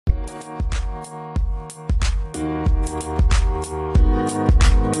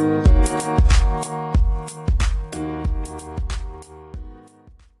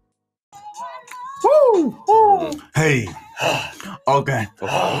Hey. Okay.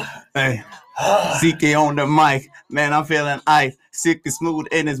 Hey. CK on the mic. Man, I'm feeling ice. Sick and smooth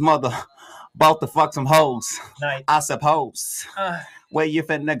in his mother. About to fuck some hoes. Nice. I suppose. Where you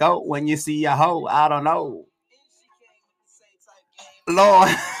finna go when you see a hoe? I don't know. Lord.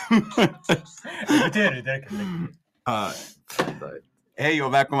 Hej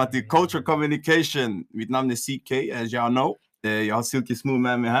och välkomna till Culture Communication. Mitt namn är CK, as y'all know. Jag har Silky Smooth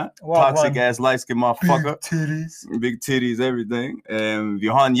med mig här. Toxic ass light skin motherfucker. Big titties, everything. Vi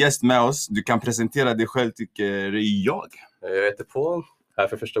har en gäst med oss. Du kan presentera dig själv, tycker jag. Jag heter Paul, här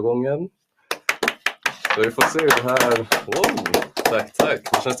för första gången. Så vi får se det här. Wow, tack.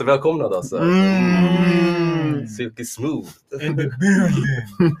 Jag känns det välkomnad alltså. Silky Smooth. In the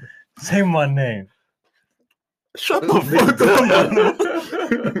building. Say my name. Shut the fuck up, man.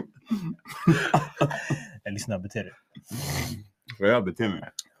 Jag lyssnar, beter dig. Jag beter mig.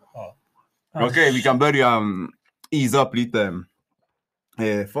 Ja. Okej, vi kan börja ease up lite.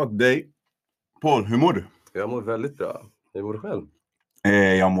 Fuck dig. Paul, hur mår du? Jag mår väldigt bra. Hur mår du själv?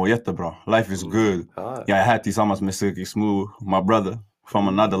 Jag mår jättebra. Life is good. Jag är här tillsammans med Silky Smooth, my brother, from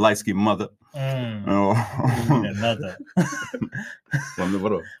another light skin mother. Another.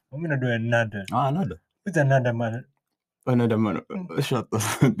 Vadå? Vad menar du another? Another. What's another man? Another man. Shut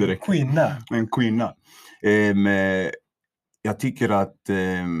up. Direkt. Kvinna. En kvinna. Jag tycker att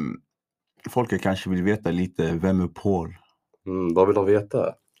folk kanske vill veta lite, vem är Paul? Vad vill de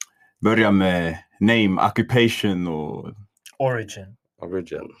veta? Börja med name, occupation och... Origin.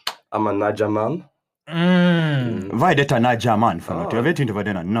 I'm a Najaman. Vad är detta Najaman för något? Jag vet inte vad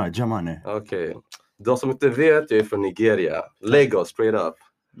denna Najaman är. Okej. De som inte vet, jag är från Nigeria. Lagos, straight up.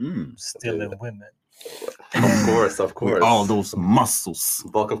 Still in women. Of course. With all those muscles.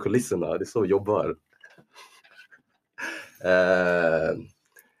 Bakom kulisserna, det är så vi jobbar.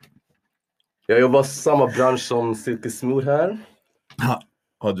 Jag jobbar i samma bransch som Silky Smooth här.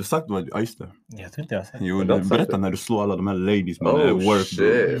 Har du sagt vad? Ja, just det. Jag tror inte jag har sagt. Jo, berätta när du slår alla de här ladies med work.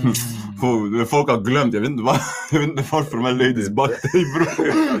 Shit. Folk har glömt, jag vet inte varför de här ladies bara dig, bro.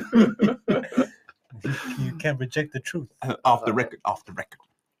 You can't reject the truth. Off the record.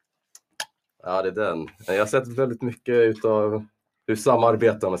 Ja, det är den. Jag har sett väldigt mycket utav hur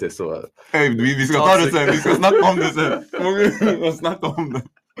samarbetar man säger så. Hey, vi ska ta det sen, vi ska snacka om det sen.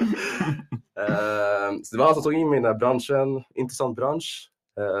 Så det var han som tog in mig i den här branschen. Intressant bransch.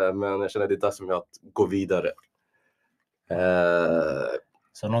 Men jag känner att det är dags för mig att gå vidare.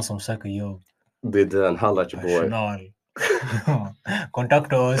 Så någon som söker jobb. Det är den, halla till boy. Personal.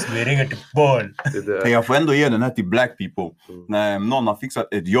 Kontakta oss, vi ringer till Paul. Jag får ändå ge den här till black people. När någon har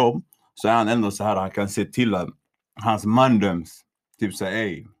fixat ett jobb så är han ändå så här, han kan se till att hans mandöms typ säger,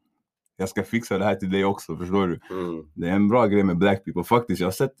 hey, jag ska fixa det här till dig också, förstår du? Det är en bra grej med black people. Faktiskt, jag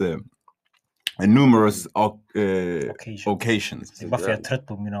har sett det numerous occasions. Det är bara för jag är trött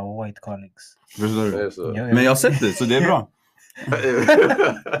på mina white colleagues. Förstår du? Men jag har sett det, så det är bra.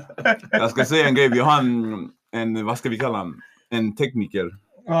 Jag ska säga en grej, vi har en vad ska vi kalla honom? En tekniker.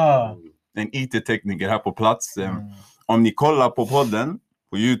 En IT-tekniker här på plats. Om ni kollar på podden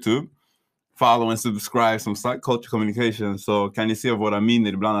på YouTube, follow and subscribe som sagt, Culture Communication, så kan ni se våra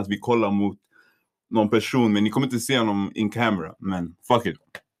miner ibland att vi kollar mot någon person, men ni kommer inte se honom in camera, men fuck it.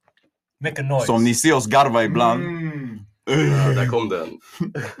 Make a noise. Så om ni ser oss garva ibland. Ja, där kom den.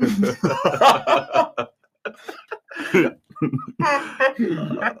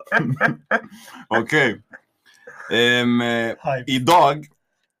 Okej. Idag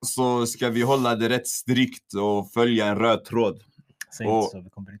så ska vi hålla det rätt strikt och följa en röd tråd. Säg inte så, vi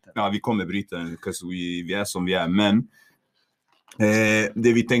kommer bryta. Ja, vi kommer bryta den, för vi är som vi är. Men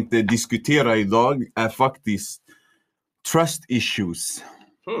det vi tänkte diskutera idag är faktiskt trust issues.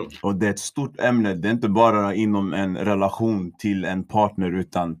 Och det är ett stort ämne. Det är inte bara inom en relation till en partner,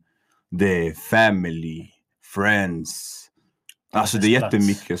 utan det är family, friends. Alltså det är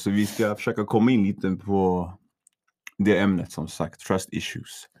jättemycket, så vi ska försöka komma in lite på det ämnet, som sagt, trust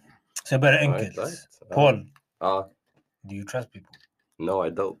issues. Så jag börjar enkelt. Paul, do you trust people? No, I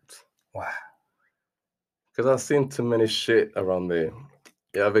don't. Wow. Because I've seen too many shit around me.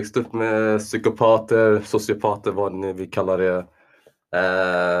 Jag har växt upp med psykopater, sociopater, vad ni vill kalla det.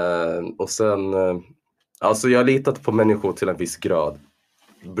 Och sen, alltså jag har litat på människor till en viss grad.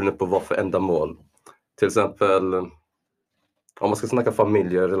 Beroende på vad för ändamål. Till exempel, om man ska snacka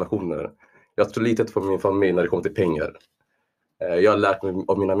familjerelationer. Jag tror litet på min familj när det kommer till pengar. Jag har lärt mig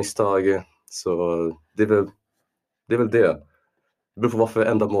av mina misstag. Så det är väl det. Det beror på vad för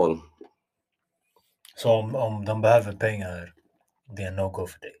ändamål. Så om de behöver pengar, det är no-go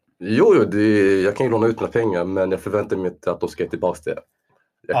för dig? Jo, jag kan ju låna ut mina pengar, men jag förväntar mig inte att de ska ge tillbaka det.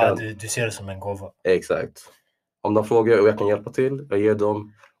 Du ser det som en gåva? Exakt. Om de frågar och jag kan hjälpa till, jag ger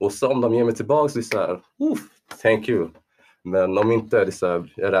dem. Och så om de ger mig tillbaka, det är så här, thank you. Men om inte, det är så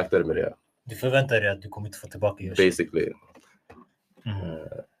här, jag räknar med det. Du förväntar dig att du kommer inte få tillbaka just. Basically.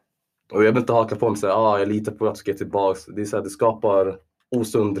 Och jag vill inte haka på mig och säga, jag litar på att jag ska ge tillbaka. Det är så här, det skapar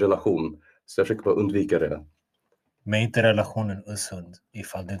osund relation. Så jag försöker bara undvika det. Men inte relationen osund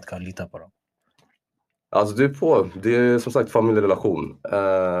ifall du inte kan lita på dem. Alltså det är som sagt familjerelation.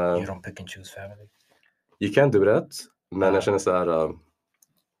 You don't pick and choose family. You can do that. Men jag känner så här,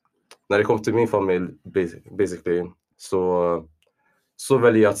 när det kommer till min familj basically så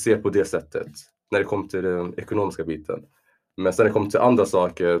väljer jag att se på det sättet. När det kommer till den ekonomiska biten. Men sen när det kommer till andra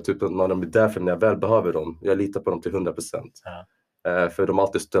saker, typ när de är där för när jag väl behöver dem. Jag litar på dem till 100%. För de har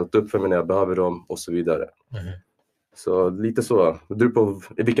alltid ställt upp för mig när jag behöver dem och så vidare. Så lite så. Det beror på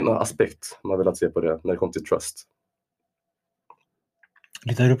i vilken aspekt man vill att se på det när det kommer till trust.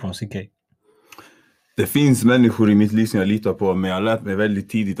 Litar du på dem, CK? Det finns människor i mitt liv som jag litar på, men jag har lärt mig väldigt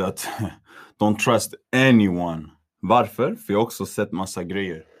tidigt att don't trust anyone. Varför? För jag har också sett massa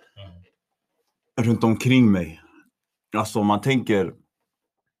grejer runt omkring mig. Alltså man tänker,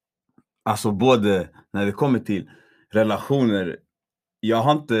 alltså både när det kommer till relationer, jag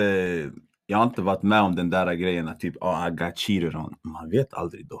har inte varit med om den där grejen att typ, I got cheated on. Man vet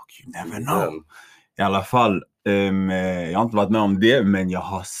aldrig dock, you never know. I alla fall, jag har inte varit med om det, men jag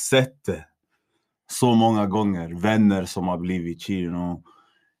har sett det så många gånger. Vänner som har blivit cheated on.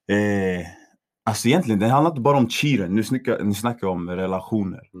 Alltså egentligen, det handlar inte bara om cheating. Nu snackar jag om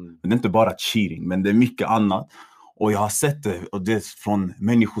relationer. Men det är inte bara cheating, men det är mycket annat. Och jag har sett det, och det är från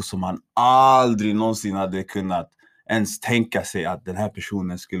människor som man aldrig någonsin hade kunnat ens tänka sig att den här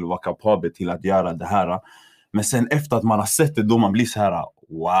personen skulle vara kapabel till att göra det här. Men sen efter att man har sett det, då man blir så här,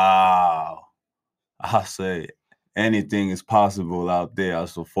 wow. Alltså, anything is possible out there.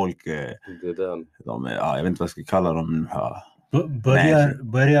 Alltså folk, de är, jag vet inte vad jag ska kalla dem.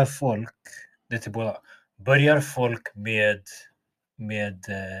 Börjar folk, det är till båda. Börjar folk med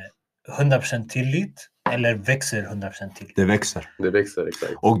 100% tillit eller växer 100% tillit? Det växer. Det växer,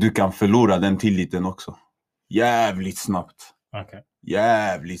 exakt. Och du kan förlora den tilliten också. Jävligt snabbt. Okay.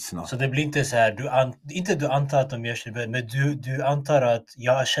 Jävligt snabbt. Så det blir inte så här, du antar att de gör sig, men du antar att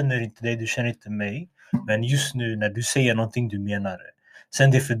jag känner inte dig, du känner inte mig. Men just nu när du säger någonting, du menar det.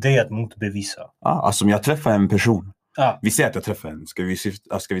 Sen det är för dig att motbevisa. Alltså om jag träffar en person. Vi säger att jag träffar en.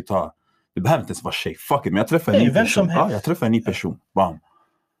 Ska vi ta... Det behöver inte ens vara tjej. Fuck it. Men jag träffar en ny person. Jag träffar en ny person. Bam.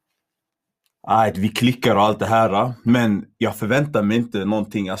 Vi klickar och allt det här. Men jag förväntar mig inte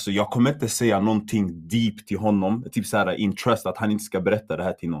någonting. Alltså jag kommer inte säga någonting deep till honom. Typ så här in trust. Att han inte ska berätta det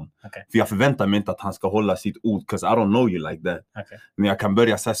här till någon. Okay. För jag förväntar mig inte att han ska hålla sitt ord. 'Cause I don't know you like that. Okay. Men jag kan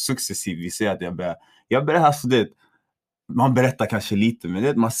börja så här successivt. Vi säger att jag börjar alltså det. Man berättar kanske lite.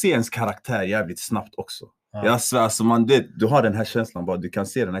 Men man ser ens karaktär jävligt snabbt också. Jag svär, alltså du har den här känslan bara, du kan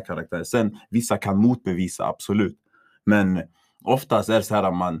se den här karaktären. Sen vissa kan motbevisa, absolut. Men oftast är det så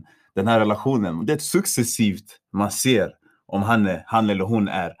här den här relationen, det är successivt man ser om han eller hon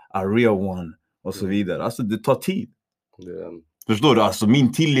är a real one och så vidare. Alltså det tar tid. Förstår du? Alltså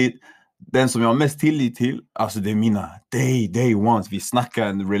min tillit, den som jag har mest tillit till, alltså det är mina day ones. Vi snackar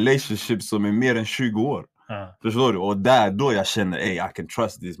en relationship som är mer än 20 år. Förstår du? Och då jag känner, I can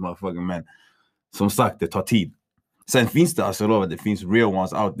trust this motherfucking man. Som sagt, det tar tid. Sen finns det, alltså det finns real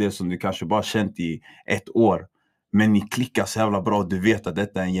ones out there som du kanske bara känt i 1 år. Men ni klickar så jävla bra, du vet att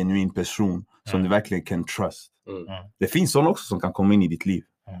detta är en genuin person som du verkligen kan trust. Det finns sån också som kan komma in i ditt liv.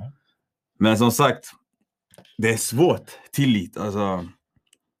 Men som sagt, det är svårt, tillit. Alltså,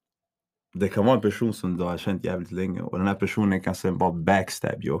 det kan vara en person som du har känt jävligt länge. Och den här personen kan sen bara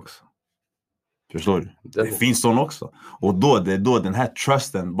backstab you också. Förstår du? Det finns sån också. Och det är då den här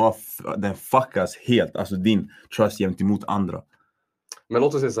trusten den fuckas helt. Alltså din trust gentemot andra. Men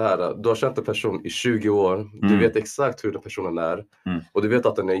låt oss säga så här. Du har känt en person i 20 år. Du vet exakt hur den personen är. Och du vet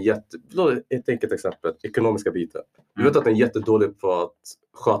att den är ett enkelt exempel. Ekonomiska biten. Du vet att den är jättedålig på att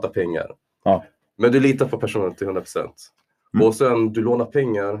sköta pengar. Men du litar på personen till 100%. Och sen du lånar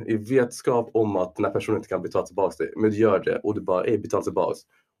pengar i vetskap om att den här personen inte kan betala tillbaka dig. Men du gör det. Och du bara, betala tillbaka.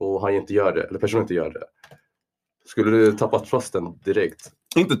 Och han inte gör det, eller personen inte gör det. Skulle du tappa trusten direkt?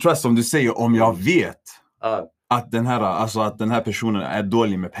 Inte trust som du säger, om jag vet att den här personen är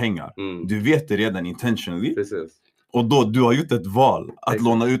dålig med pengar. Du vet det redan intentionally. Precis. Och då du har gjort ett val att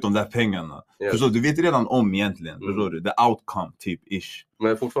låna ut de där pengarna. Förstår du? Du vet redan om egentligen. Förstår du? The outcome typ ish.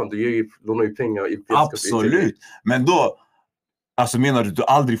 Men fortfarande, lånar ju pengar i absolut. Men då, alltså menar du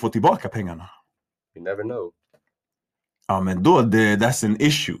aldrig får tillbaka pengarna? You never know. Ja, men då, that's an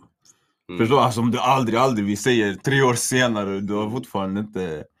issue. Förstår du? Alltså om du aldrig, vi säger 3 år senare, du har fortfarande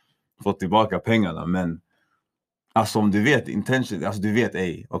inte fått tillbaka pengarna. Men Alltså om du vet intention, alltså du vet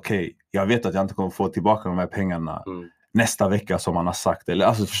okej, jag vet att jag inte kommer få tillbaka de här pengarna nästa vecka som man har sagt, eller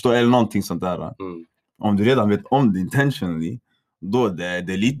alltså förstår, eller någonting sånt där. Om du redan vet om det intentionally, då det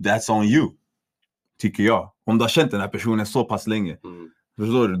är lite that's on you, tycker jag. Om du har känt den här personen så pass länge,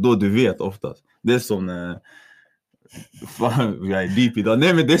 förstår du, då du vet oftast. Det är som fan, jag är deep idag.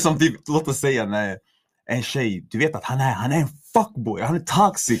 Nej, men det är som typ, låt oss säga när en tjej, du vet att han är en fuckboy, han är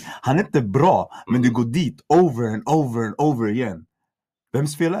toxic, han är inte bra, men du går dit over and over and over igen.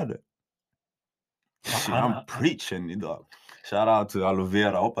 Vems fel är det? Shit, I'm preaching idag. Shout out to Aloe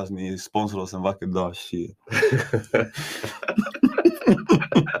Vera, hoppas ni sponsrar oss en vacker dag. Shit.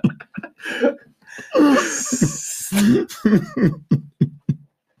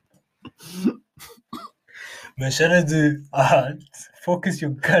 Men känner du att focus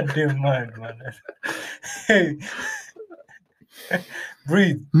your goddamn mind, man. Hey.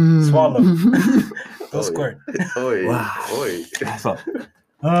 Breathe. Swallow. Don't squirt. Oj. Alltså,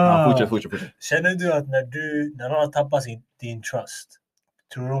 fortsätt. Känner du att när någon har tappat din trust,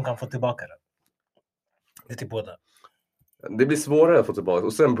 tror du de kan få tillbaka den? Det är till båda. Det blir svårare att få tillbaka.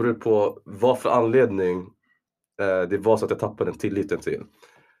 Och sen beror det på vad för anledning det var så att jag tappade den tilliten till.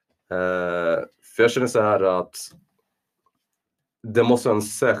 För jag känner så här att det måste ha en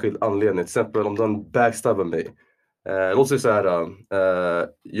särskild anledning. Till exempel om den backstabbar mig. Låt säga så här.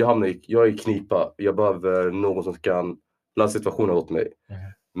 Jag är i knipa. Jag behöver någon som kan lösa situationen åt mig.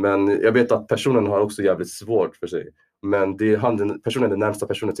 Men jag vet att personen har också jävligt svårt för sig. Men det är personen är den närmsta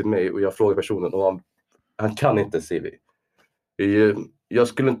personen till mig. Och jag frågar personen och han kan inte se det. Jag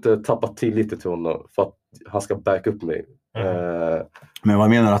skulle inte tappa tilliten till honom för att han ska back upp mig. Men vad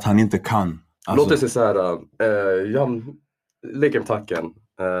menar du att han inte kan? Alltså... Låt oss säga så här. Jag lägger med tanken.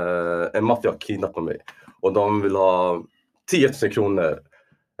 En maffia har kidnappat mig. Och de vill ha 10 000 kronor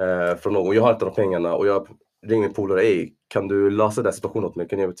från någon. Jag har inte de pengarna. Och jag ringer min polare. Kan du lösa den situationen åt mig?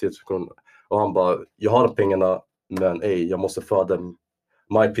 Kan jag ge 10 000 kronor? Och han bara, jag har de pengarna. Men jag måste föda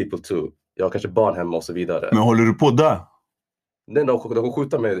my people too. Jag har kanske barn hemma och så vidare. Men håller du på där? De kommer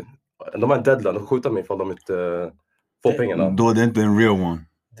skjuta mig. De har en deadline. De kommer skjuta mig ifall de inte får pengarna. Då är det inte en real one.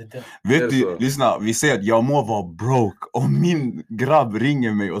 Vet du, lyssna, vi säger att jag må vara broke. Om min grabb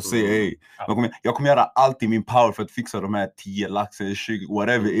ringer mig och säger jag kommer göra allt i min power för att fixa de här 10 laxen, 20,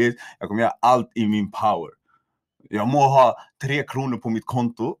 whatever it is. Jag kommer göra allt i min power. Jag må ha 3 kronor på mitt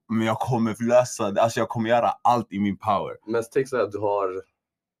konto, men jag kommer lösa det. Alltså jag kommer göra allt i min power. Men tänk så att du har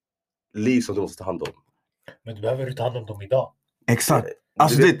liv som du måste ta hand om. Men du behöver inte ta hand om dem idag. Exakt.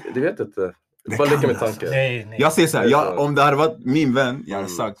 Alltså du vet inte. Du bara leka med tanken. Nej. Jag säger så här, om det hade varit min vän, jag hade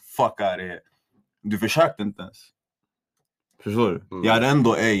sagt fuck är det. Du försökte inte ens. Förstår du? Jag hade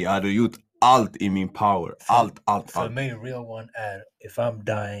ändå jag hade gjort allt i min power. Allt. För mig real one är if I'm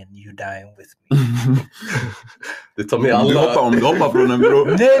dying, you dying with me. Det tar med alla. Om du hoppar från en bro.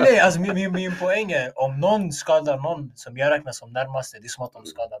 Nej, alltså min poäng är om någon skadar någon som jag räknar som närmaste, det är som att de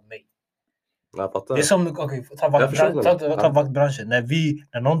skadar mig. Jag fattar. Det är som, ta vaktbranschen.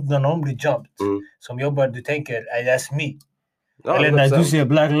 När någon blir jumped, som jobbar, du tänker, that's me. Ja, eller när du ser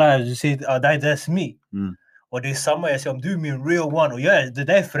Black Lives, du säger, that's me. Och det är samma, jag säger, om du är min real one, och det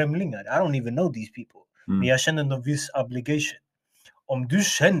där är främlingar, I don't even know these people. Men jag känner någon viss obligation. Om du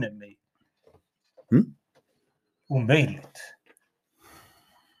känner mig, omöjligt.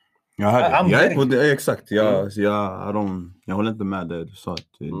 Exakt. Jag håller inte med det du sa.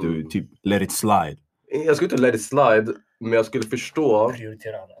 Du typ let it slide. Jag skulle inte let it slide, men jag skulle förstå.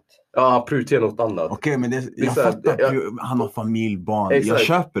 Prioritera annat. Ja, prioritera något annat. Okej, men jag fattar. Han har familj, barn. Exakt. Jag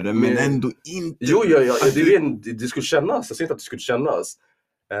köper det, men ändå inte. Jo, det skulle kännas. Jag säger inte att det skulle kännas.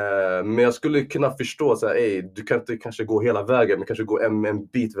 Men jag skulle kunna förstå så här, du kan inte kanske gå hela vägen, men kanske gå en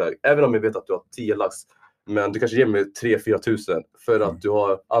bit väg. Även om jag vet att du har 10 lax. Men du kanske ger mig 3-4 tusen för att du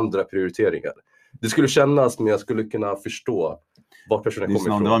har andra prioriteringar. Det skulle kännas, men jag skulle kunna förstå var personen kommer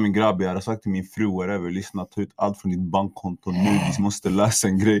ifrån. Om det var min grabb, jag hade sagt till min fru, whatever, lyssna, ta ut allt från ditt bankkonto nu. Vi måste lösa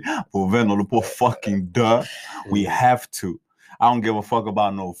en grej. Och vän håller på att fucking dö. We have to. I don't give a fuck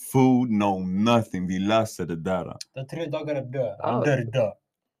about no food, no nothing. Vi löser det där. Den 3 dagar är dö. Han dör.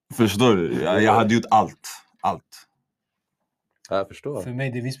 Förstår du? Jag hade gjort allt. Jag förstår. För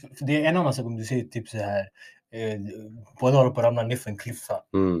mig, det är en annan sak om du säger typ så här. Båda håller på att ramla ner för en kliffa.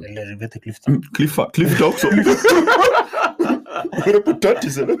 Eller vet du kliffa? Klifta också. Är det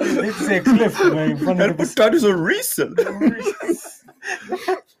potatis eller? Jag vill inte säga kliff, men... Är det potatis och risel?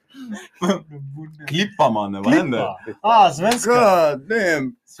 Klippa mannen, vad händer? Svenska. God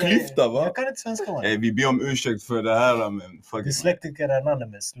damn. Klifta va? Jag kan inte svenska mannen. Vi ber om ursäkt för det här men... Dyslektiker är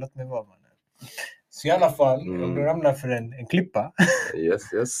anonymous, låt mig vara mannen. Så i alla fall, om du ramlar för en klippa. Yes.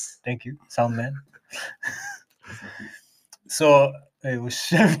 Thank you, soundman. Så,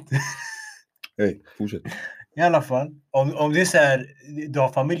 Hej, fortsätt. I alla fall, om det är så här, du har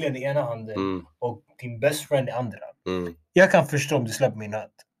familjen i ena handen och din best friend i andra. Jag kan förstå om du släpper min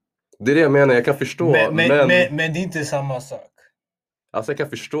hand. Det är det jag menar, jag kan förstå. Men det är inte samma sak. Alltså jag kan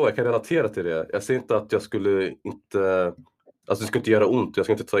förstå, jag kan relatera till det. Jag säger inte att jag skulle inte... Alltså det ska inte göra ont, jag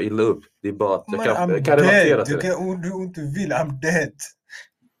ska inte ta illa upp. Det är bara att jag kan relatera till det. Du kan ont du vill, I'm dead.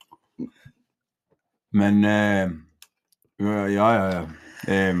 Men,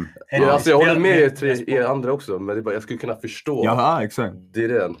 alltså jag håller med er andra också, men det är bara, jag skulle kunna förstå. Ja, exakt. Det är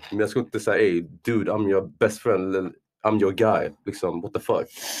det. Men jag skulle inte säga, hey dude, I'm your best friend, I'm your guy. Liksom, what the fuck.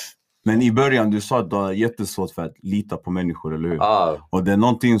 Men i början, du sa att du har jättesvårt för att lita på människor, eller hur? Och det är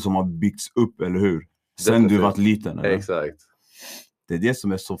någonting som har byggts upp, eller hur? Sen du varit liten, eller? Exakt. Det är det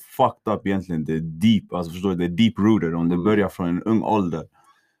som är så fucked up egentligen. Det är deep, alltså förstår du? Det är deep rooted om det börjar från en ung ålder.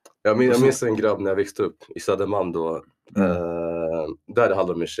 Jag minns en grabb när jag växte upp i Södermalm då. Där det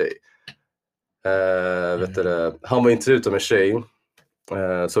handlade om en tjej. Vet du, han var intresserad av en tjej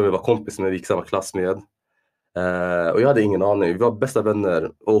som vi var kompis med, vi gick samma klass med. Och jag hade ingen aning, vi var bästa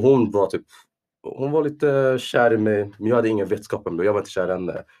vänner. Och hon var lite kär i mig, men jag hade ingen vetskap om det. Jag var inte kär i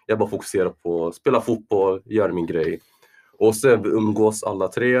henne. Jag bara fokuserade på att spela fotboll, göra min grej. Och sen umgås alla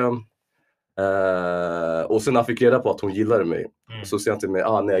tre. Och sen han fick reda på att hon gillade mig. Så säger han till mig,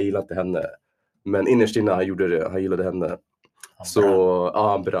 nej jag gillar inte henne. Men innerst inne han gjorde det, han gillade henne.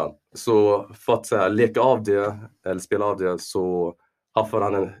 Han brann. Så för att så här, leka av det, eller spela av det, så haffade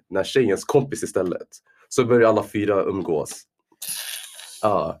han den här tjejens kompis istället. Så började alla fyra umgås.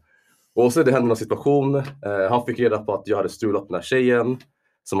 Och så det hände någon situation. Han fick reda på att jag hade strulat den här tjejen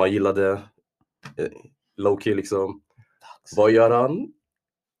som han gillade. Low-key liksom. Vad gör han?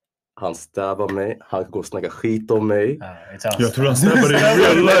 Han stävar mig. Han går och snackar skit om mig. Jag tror han stävar dig i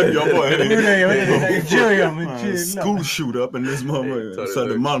real life. Jag bara, school shoot up and this mama.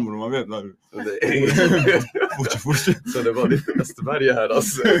 Södermalm, man vet. Fortsätt. Så det var lite Västerberga här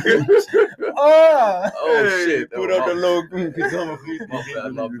alltså. Shit. Put up the low. Skitsamma skit. My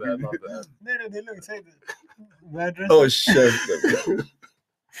bad. Nej, det är lugnt. Säg det. Shit.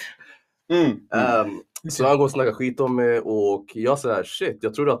 Så han går och snackar skit om mig och jag säger shit,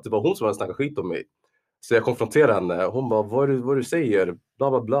 jag trodde att det var hon som hade snackat skit om mig. Så jag konfronterar henne. Hon bara, vad du säger? Bla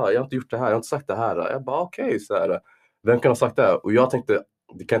bla bla, jag har inte gjort det här, jag har inte sagt det här. Jag bara okej, så här. Vem kan ha sagt det här? Och jag tänkte,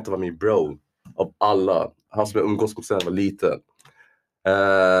 det kan inte vara min bro av alla. Han som jag umgås med sen var liten.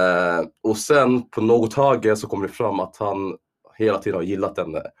 Och sen på något tag så kommer det fram att han hela tiden har gillat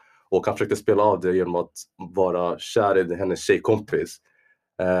henne. Och han försökte spela av det genom att vara kär i hennes tjejkompis.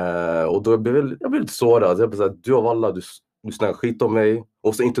 Och då blev jag lite sårad. Jag blev såhär, du av alla, du snackar skit om mig.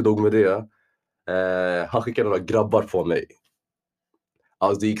 Och så inte dog med det. Han skickade några grabbar på mig.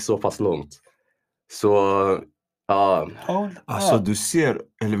 Alltså det gick så pass långt. Så alltså du ser,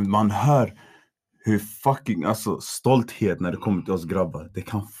 eller man hör hur fucking, alltså stolthet när det kommer till oss grabbar. Det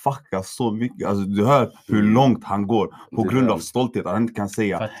kan fucka så mycket. Alltså du hör hur långt han går på grund av stolthet. Att han inte kan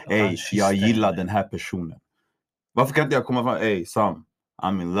säga, jag gillar den här personen. Varför kan inte jag komma fram, Sam,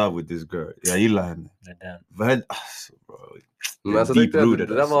 I'm in love with this girl. Jag gillar henne. Alltså, men alltså, det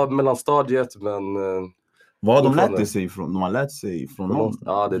där var mellanstadiet, men... Vad de lät sig ifrån? De har lärt sig från någon.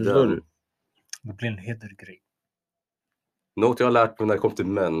 Ja, det är det. Det blir en hedergrej. Något jag har lärt mig när det kommer till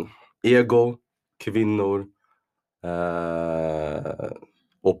män. Ego, kvinnor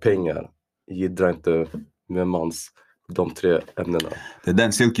och pengar. Jiddra inte med mans, de 3 ämnena. Det är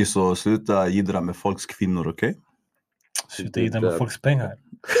den Silky, så sluta jiddra med folks kvinnor, okej? Sluta jiddra med folks pengar.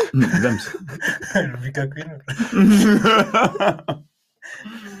 Vems? Vilka kvinnor?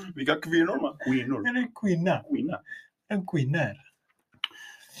 Vilka kvinnor, man? Kvinnor. En kvinna. En kvinna.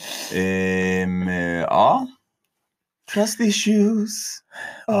 Ja. Trust issues.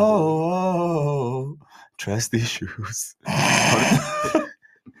 Oh. Trust issues.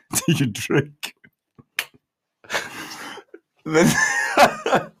 Do you drink?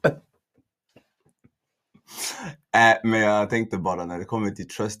 Men jag tänkte bara när det kommer till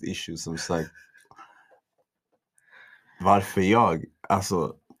trust issues, som sagt. Varför jag?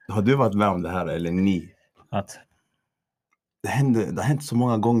 Alltså, har du varit med om det här eller ni? Att? Det har hänt så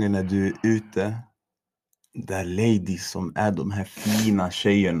många gånger när du är ute. Där ladies som är de här fina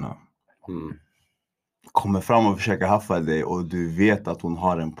tjejerna kommer fram och försöker haffa dig och du vet att hon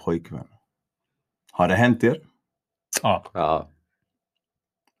har en pojkvän. Har det hänt er? Ja.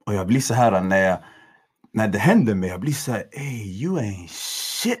 Och jag blir så här när det händer mig, jag blir så här, hey, you ain't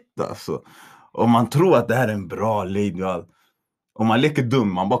shit alltså. Och man tror att det här är en bra lady och allt. Och man leker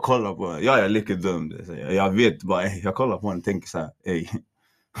dum, man bara kollar på, jag leker dum. Jag vet bara, jag kollar på henne och tänker så här, hey,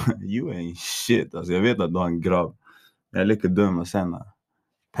 You ain't shit. Alltså jag vet att du har en grabb. Jag är lika dum och sen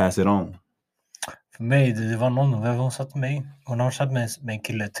pass it on. För mig, det var någon, hon satt mig. Hon har satt med en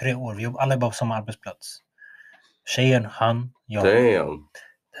kille 3 år. Vi jobbade alla bara på samma arbetsplats. Tjejen, han, jag. Damn.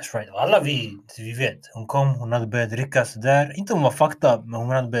 That's right. Alla vi vet. Hon kom, hon hade börjat dricka så där. Inte hon var fucked up, men hon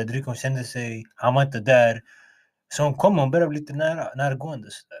hade börjat dricka. Hon kände sig, han var inte där. Så hon kom och hon började bli lite närgående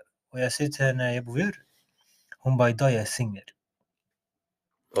så där. Och jag säger till henne, jag bor. Hon bara, idag jag är singel.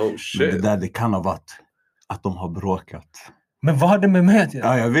 Oh shit. Men det där, det kan ha varit att de har bråkat. Men vad har det med mig att göra?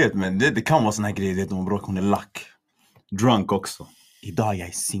 Ja, jag vet, men det kan vara såna här grejer. De har bråkat, hon är lack. Drunk också. Idag jag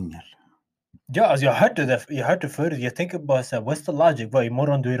är singel. Ja, alltså jag hörde det förut. Jag tänker bara så här, what's the logic? Vad,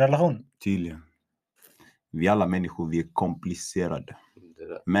 imorgon du är i relation? Tydligen. Vi alla människor, vi är komplicerade.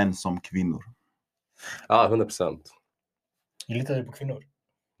 Män som kvinnor. Ja, 100%. Jag litar du på kvinnor?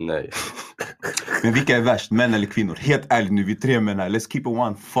 Nej. Men vilka är värst? Män eller kvinnor? Helt ärligt nu, vi 3 män här. Let's keep it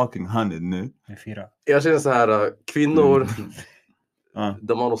 100 nu. Vi 4. Jag känner så här, kvinnor,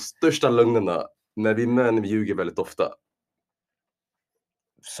 de har de största lögnerna. Men vi män ljuger väldigt ofta.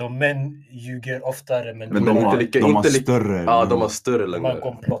 Så män ljuger oftare, men de har större. Ja, de har större lögner. De har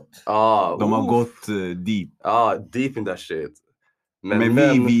komplott. De har gått deep. Deep in that shit. Men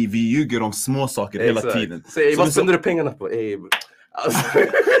vi ljuger om små saker hela tiden. Säg, vad spenderar du pengarna på? Alltså.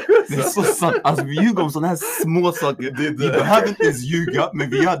 Det är så sant. Alltså vi ljuger om såna här små saker. Vi behöver inte ens ljuga, men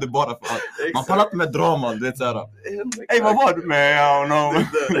vi gör det bara för att man pallar inte med draman. Det är såhär, hej vad var du med? I don't know.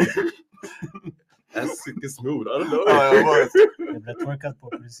 Super smooth, I don't know. Jag blev twerkat på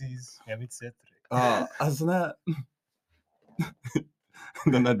precis. Jag vet inte säga det. Alltså sån här...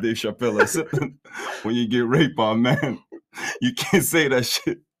 Den där Dave Chappelle said, when you get raped by a man, you can't say that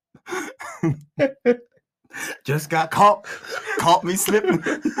shit. Just got caught me slipping.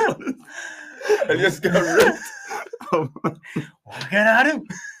 I just got raped. What can I do?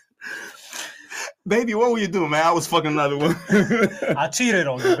 Baby, what were you doing, man? I was fucking another one. I cheated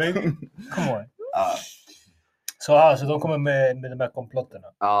on you, baby. Come on. Så de kommer med de här komplotterna?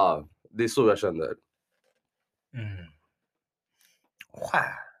 Ja, det är så jag känner. Wow.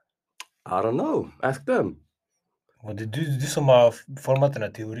 I don't know. Ask them. Och det är du som har format den här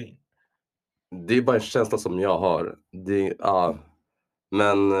teorin. Det är bara en känsla som jag har.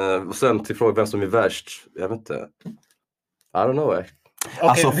 Men sen till frågan vem som är värst. Jag vet inte. I don't know. Okej,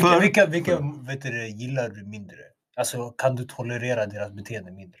 Alltså vilka vet du, gillar du mindre? Alltså kan du tolerera deras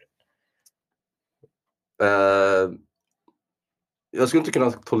beteende mindre? Jag skulle inte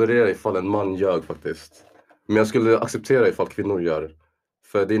kunna tolerera ifall en man ljög faktiskt. Men jag skulle acceptera ifall kvinnor gör.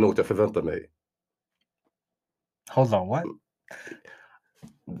 För det är något jag förväntar mig. Hold on, what?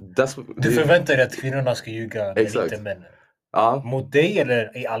 Du förväntar dig att kvinnorna ska ljuga men inte männen? Ja. Mot dig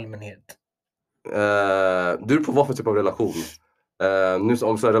eller i allmänhet? Du är på vad för typ av relation. Nu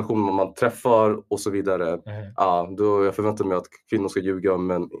om så är relation man träffar och så vidare. Då jag förväntar mig att kvinnor ska ljuga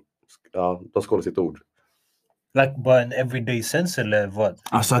men de ska hålla sitt ord. Like by an everyday sense eller vad?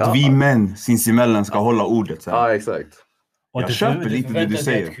 Alltså att vi män sinsemellan ska hålla ordet. Ja, exakt. Och jag köper lite det du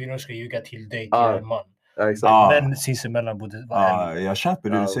säger. Att kvinnor ska ljuga till dig, till en man. Ja, exakt. Men sinsemellan borde vara jag köper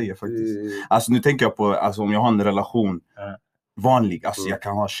det du säger faktiskt. Alltså nu tänker jag på, alltså om jag har en relation vanlig, alltså jag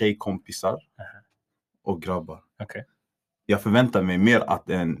kan ha tjejkompisar och grabbar. Okay. Jag förväntar mig mer att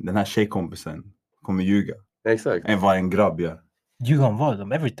den här tjejkompisen kommer ljuga. Exakt. Än vad en grabb gör. Ljuga om vad?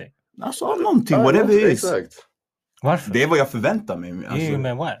 Om everything? Alltså någonting, whatever it is. Exakt. Varför? Det är vad jag förväntar mig. Alltså,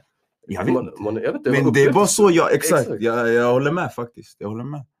 men vad? Jag vet inte. Men det är bara så exakt. Jag håller med faktiskt. Jag håller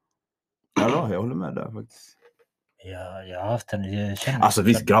med där faktiskt. Ja, jag har haft en känsla. Alltså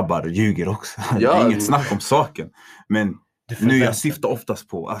visst grabbar ljuger också. Det är inget snack om saken. Men nu jag syftar oftast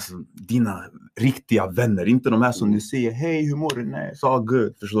på alltså, dina riktiga vänner. Inte de här som du säger, hej hur mår du? Nej, så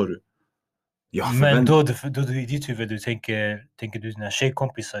good, förstår du? Men då i ditt huvud du tänker du dina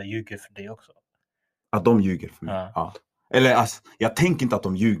tjejkompisar ljuger för dig också? Att de ljuger för mig, ja. Eller alltså, jag tänker inte att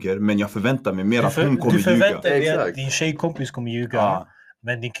de ljuger, men jag förväntar mig mer att hon kommer ljuga. Du förväntar dig att din tjejkompis kommer ljuga,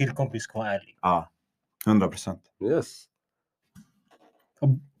 men din killkompis kommer vara ärlig. Ja, 100%. Yes.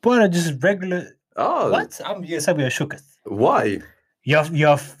 Bara just regular... What? Jag shook it. Why? Jag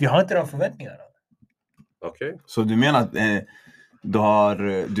har inte de förväntningarna. Okej. Så du menar att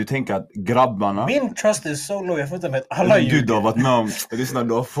du tänker att grabbarna... Min trust is so low, jag får inte med att alla ljuger. Du har varit namn. Lyssna,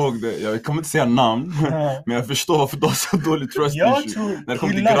 du har folk där. Jag kommer inte säga namn. Men jag förstår varför du har så dålig trust issue. Jag tror när det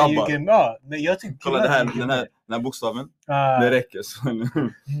kommer till grabbar. Ja, men jag tycker kolla den här bokstaven. Det räcker så.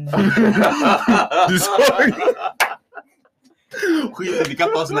 Du såg. Skit, vi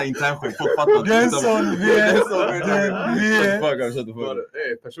kan ta såna internskit. Folk fattar. Det är sån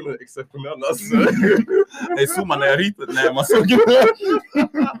Personen är exceptionell alltså. Det är så man är ritat när man såg det.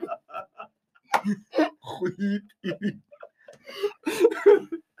 Skit.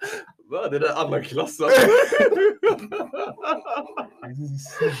 Vad är det annan klass?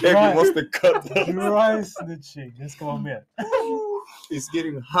 Vi måste cut. Dry snitching. Det ska vara med. It's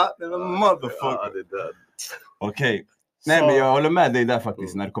getting hot in a motherfucker. Okej. Nej, Så- men jag håller med dig där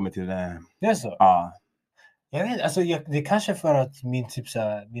faktiskt när det kommer till det. Det är så. Ja. Jag vet, alltså det är kanske för att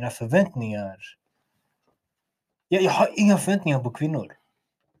mina förväntningar... Jag har inga förväntningar på kvinnor.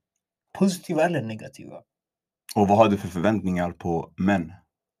 Positiva eller negativa. Och vad har du för förväntningar på män?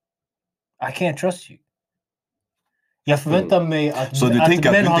 I can't trust you. Jag förväntar mig att... Så du att tänker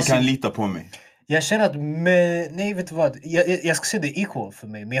att män du har inte kan sin- lita på mig? Jag känner att... Nej, vet du vad? Jag ska säga det equal för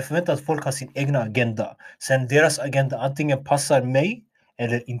mig. Men jag förväntar att folk har sin egna agenda. Sen deras agenda antingen passar mig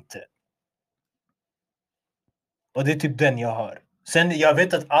eller inte. Och det är typ den jag har. Sen jag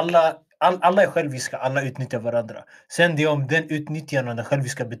vet att alla är själviska, alla utnyttjar varandra. Sen det om den utnyttjandet, det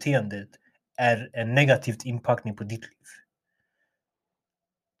själviska beteendet är en negativt impactning på ditt liv.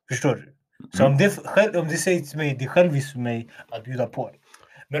 Förstår du? Så om det säger till mig, det är själviskt för mig att bjuda på.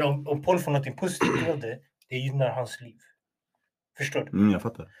 Men om Paul får något positivt av det gynnar hans liv. Förstår du? Jag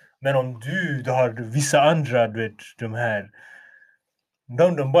fattar. Men om du har vissa andra, du vet, de här...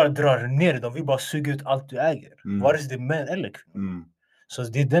 De bara drar ner, de vill bara suga ut allt du äger. Vare sig det är män eller kvinnor. Så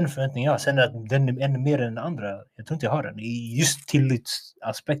det är den förväntningen jag har. Sen att den är ännu mer än andra. Jag tror inte jag har den. I just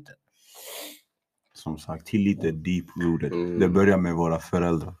tillitsaspekten. Som sagt, tillit är deep-rooted. Det börjar med våra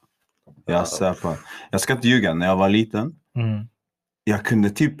föräldrar. Jag ska inte ljuga, när jag var liten. Jag kunde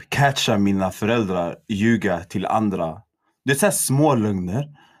typ catcha mina föräldrar ljuga till andra. Det är så här små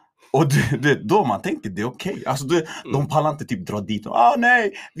lögner. Och då man tänker det är okej. Alltså de pallar inte typ dra dit.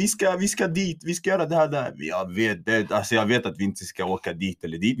 Nej, vi ska dit. Vi ska göra det här där. Jag vet att vi inte ska åka dit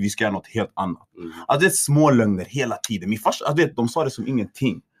eller dit. Vi ska göra något helt annat. Alltså det är små lögner hela tiden. Min farsa, de sa det som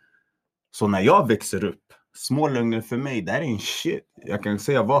ingenting. Så när jag växer upp, små lögner för mig, det här är en shit. Jag kan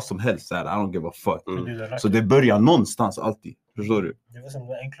säga vad som helst så här. I don't give a fuck. Så det börjar någonstans alltid. Förstår du? Det var som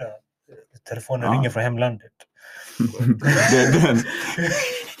det enkla. Telefonen ringer från hemlandet. Det är den.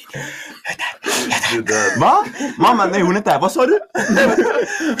 Va? Mamma, nej hon är inte här. Vad sa du?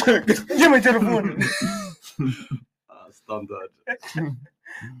 Ge mig telefonen. Standard.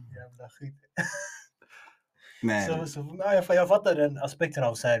 Jävla skit. Nej. Så jag fattar den aspekten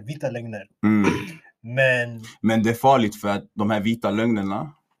av så här vita lögner. Men det är farligt för att de här vita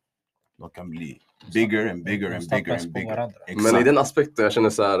lögnerna, de kan bli bigger and bigger and bigger and bigger. Men i den aspekten jag känner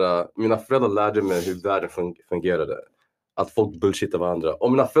så här, mina föräldrar lärde mig hur världen fungerade. Att folk bullshittar varandra.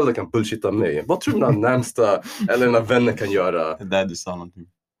 Om mina föräldrar kan bullshitta mig, vad tror du mina närmsta eller mina vänner kan göra? Det där du sa någonting.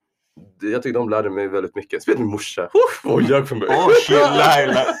 Jag tycker de lärde mig väldigt mycket. Speciellt min morsa. Vad ljög för mig. Shit,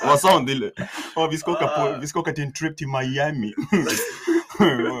 Laila. Vad sa hon till? Vi ska åka till en trip till Miami.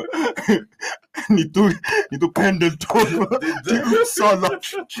 Ni tog pendeltåg till Uppsala.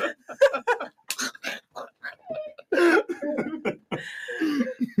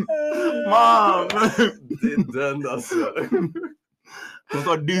 Man! Det är den alltså. De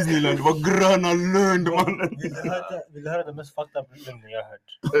tar Disneyland, det var Gröna Lund, man. Vill du höra det mest fucked up lögnen jag har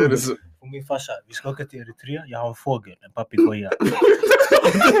hört? Är det så? Och min farsa, vi ska åka till Eritrea, jag har en fågel, en papegoja.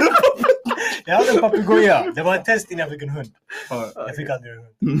 Jag hade en papegoja, det var en test innan jag fick en hund. Jag fick aldrig en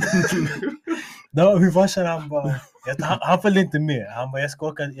hund. Då min farsa, han följde inte med. Han bara,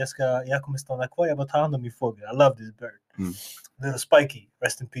 jag kommer stanna kvar, jag bara ta hand om min fågel. I love this bird. Little Spiky,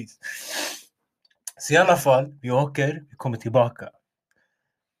 rest in peace. Så i alla fall, vi kommer tillbaka.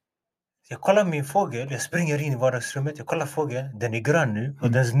 Jag kollar min fågel, jag springer in i vardagsrummet, jag kollar fågeln, den är grön nu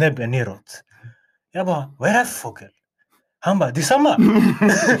och dens näbb är neråt. Jag bara, vad är det här för fågel? Han bara, det är samma.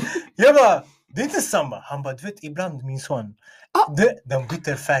 Jag bara, det är inte samma. Han bara, du vet ibland min son, den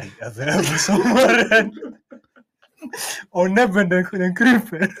byter färg över sommaren. Och näbben den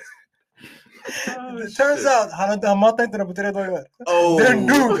kryper. Turns out, han matar inte den på 3 dagar. Den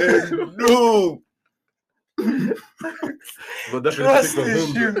dog. Trust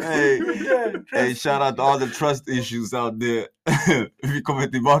issues. Hey, shout out to all the trust issues out there. Vi kommer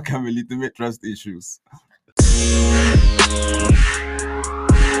tillbaka med lite mer trust issues.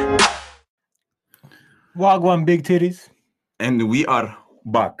 Wagwan big titties. And we are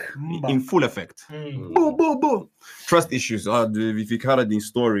back in full effect. Boom. Trust issues. Vi fick höra din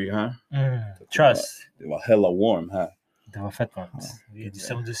story här. Trust. Det var hella warm här. Det var fett varmt.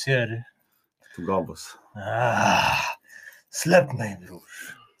 Som du ser. Tog av oss. Släpp mig bror.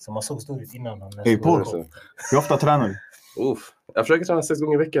 Som man såg storyn innan. Hej Paul. Hur ofta tränar du? Jag försöker träna 6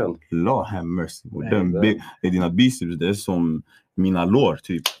 gånger i veckan. Lord have mercy. Dina biceps, det är som mina lår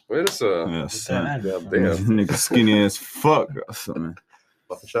typ. Vad är det så? Yes, det skinny as fuck alltså.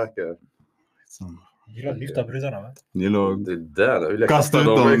 Jag försöker. Gillar lyfta brudarna, va? Det är där. Vill jag kasta ut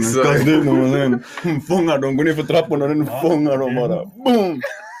dem och sen fångar dem. Går ner för trapporna och den fångar dem bara. Boom!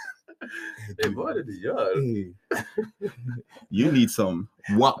 Vad är det du gör? You need some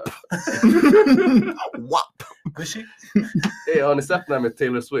WAP. WAP. Pushy? Har ni sett den här med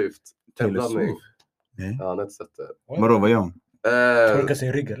Taylor Swift? Taylor Swift? Nej. Ja, jag har inte sett det. Vadå, vad gör hon? Twerkar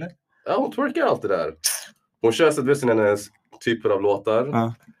sin rygg, eller? Ja, hon twerkar allt det där. Hon kör så att hennes typer av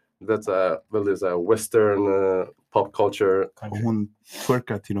låtar. Det är väldigt så här western pop culture. Och hon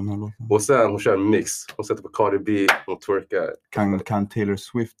twerkar till de här låtarna. Och sen hon kör en mix. Hon sätter på Cardi B och twerkar. Kan Taylor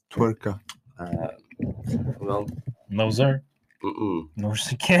Swift twerka? No sir. No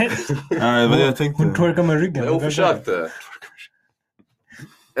she can't. Nej, vad jag tänkte. Hon twerkar med ryggen. Hon försökte.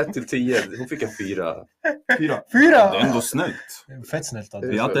 1-10. Hon fick en 4. 4? Det är ändå snällt. Fett snällt.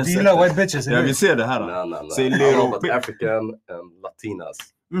 Du gillar white bitches. Jag vill se det här. Nej. Little African and Latinas.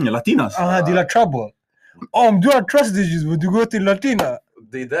 Latinas? Du gillar trouble. Om du har trust issues, vill du gå till Latina?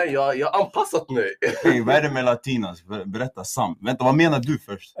 Det är där jag har anpassat mig. Hey, vad är det med Latinas? Berätta Sam. Vänta, vad menar du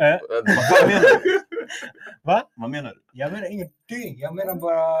först? Vad menar du? Va? Vad menar du? Jag menar ingenting. Jag menar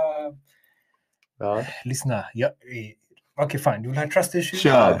bara... Lyssna. Okej, fine. Du vill ha trust issues?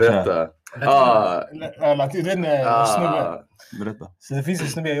 Kör, berätta. Snubbe. Berätta. Så det finns en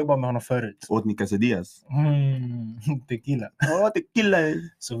snubbe jag jobbar med honom förut. Åt ni quesadillas? Tequila. Tequila.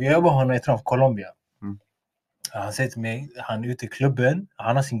 Så vi jobbar med honom i Colombia. Han säger till mig, han är ute i klubben.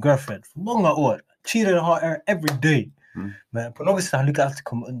 Han har sin girlfriend för många år. Cheated her every day. Men på något sätt han lyckas alltid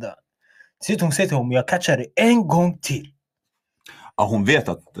komma undan. Så hon säger till honom, jag catchar dig en gång till. Ja, hon vet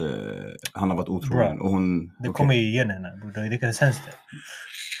att han har varit otrogen. Och hon, det kommer ju igen henne. Det kan känns det.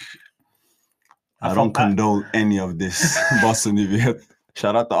 I don't condone any of this. Bara så ni vet.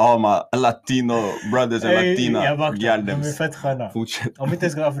 Shoutout to all my Latino brothers and Latina. De är fett sköna. Fortsätt. Om inte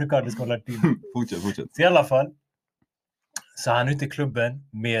ska Afrika, det ska Latino. Fortsätt. Så i alla fall. Så han är ute i klubben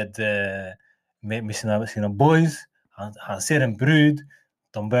med sina boys. Han ser en brud.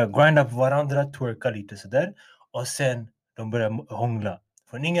 De börjar grinda på varandra, twerka lite sådär. Och sen de börjar hångla.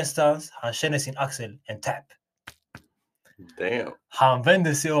 Från ingenstans, han känner sin axel, en tap. Damn. Han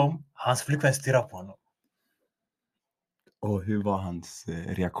vänder sig om, hans flickvän stirrar på honom. Och hur var hans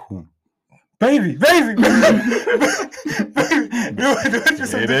reaktion? Baby!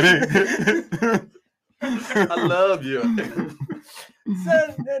 I love you.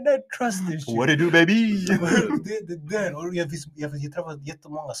 Sen, det trust issue. What do you do, baby? Jag har träffat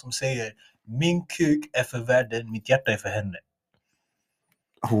jättemånga som säger min kuk är för världen, mitt hjärta är för henne.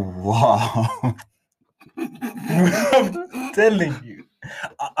 Oh, wow. I'm telling you.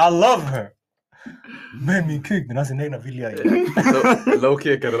 I love her. Men min kuk, den har sin egna vilja.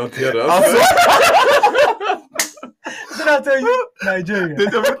 Low-key kan relatera. Alltså. Then I'll tell you, Nigeria.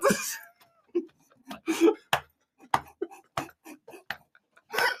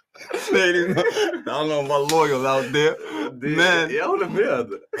 Nej, det handlar om att vara loyal out there. Men jag håller med.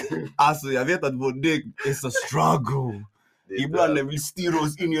 Alltså, jag vet att vår dick is a struggle. Ibland när vi styr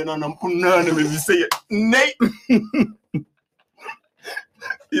oss in i en annan ponör när vi säger nej.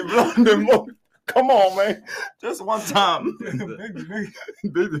 Ibland är det come on man. Just one time.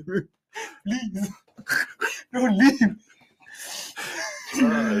 Baby. Please. Don't leave.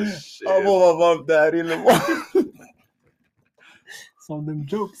 Jag var varmt där inne. Som them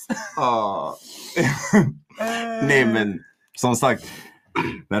jokes. Nej men som sagt,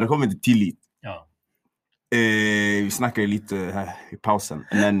 när det kommer till tillit. Ja. Vi snackade lite här i pausen.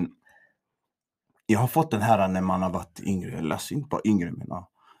 Men jag har fått den här när man har varit yngre. Eller alltså inte bara yngre men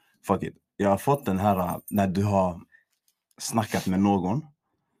fuck it. Jag har fått den här när du har snackat med någon.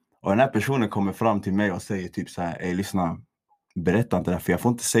 Och den här personen kommer fram till mig och säger typ så här: lyssna, berätta inte det här, för jag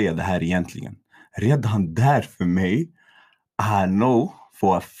får inte säga det här egentligen. Redan där för mig, I know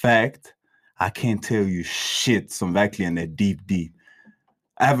for a fact I can't tell you shit som verkligen är deep.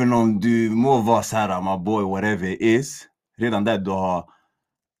 Även om du må vara så här, my boy, whatever it is. Redan där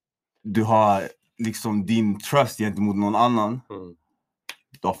du har liksom din trust gentemot någon annan.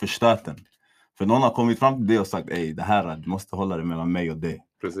 Du har förstört den. För någon har kommit fram till dig och sagt, det här, du måste hålla det mellan mig och dig.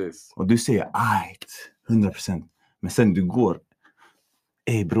 Precis. Och du säger, 100%. Men sen du går,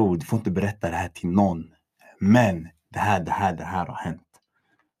 bro, du får inte berätta det här till någon. Men det här har hänt.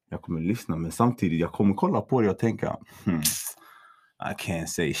 Jag kommer lyssna, men samtidigt jag kommer kolla på det och tänka, I can't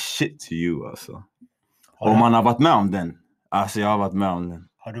say shit to you alltså. Om man har varit med om den. Alltså jag har varit med om den.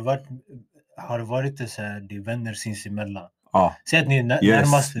 Har du varit har det varit så här, det är vänner sinsemellan. Ja. Säg att ni är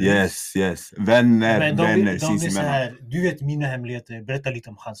närmast. Yes. Vänner, men vänner de sinsemellan. så här, du vet mina hemligheter, berätta lite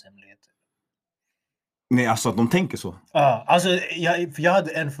om hans hemligheter. Nej, alltså att de tänker så. Ja, alltså jag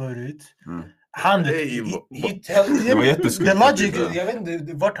hade en förut. Han det var jätteskumt. The logic, jag vet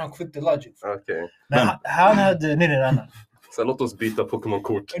inte vart han fick the logic. Okej. Men han hade, nej annan. Så låt oss byta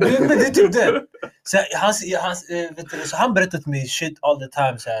Pokémon-kort. Men det är typ det. Så han berättade till mig shit all the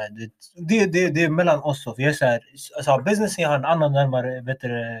time. Så här, det är mellan oss. För jag är så här, alltså, businessen har en annan närmare,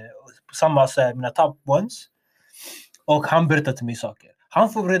 samma så här, mina top ones. Och han berättade till mig saker. Han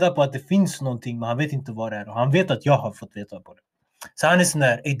får reda på att det finns någonting, men han vet inte vad det är. Och han vet att jag har fått veta på det. Så han är sån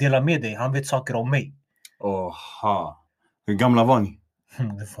där, dela med dig. Han vet saker om mig. Oha. Hur gamla var ni?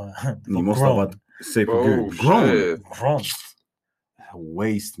 Ni måste ha varit, säg på Gud. Grown.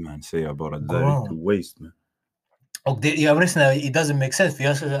 Waste man, säger jag bara. Det är waste man. Och jag var sån där, it doesn't make sense.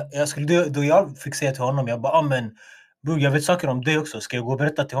 För då jag fick säga till honom, jag bara, men bro, jag vet saker om dig också. Ska jag gå och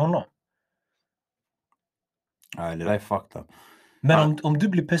berätta till honom? Nej, det där är fucked up. Men om du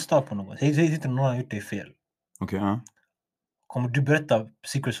blir pissed av på något, säg inte någon har gjort dig fel. Okej, Kommer du berätta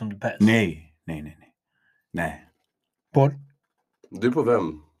secrets from the past? Nej. På? Du är på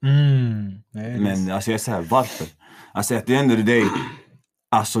vem? Men alltså jag säger varför? Alltså at the end of the day,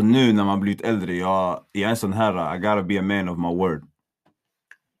 alltså nu när man blivit äldre, jag är en sån här, I gotta be a man of my word.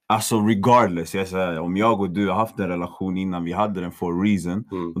 Alltså regardless, jag säger, om jag och du har haft en relation innan, vi hade den for a reason,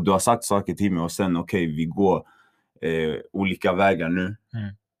 och du har sagt saker till mig och sen okej, vi går olika vägar nu.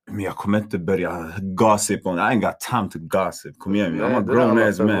 Men jag kommer inte börja gossip on. I ain't got time to gossip. Kom igen, I'm a grown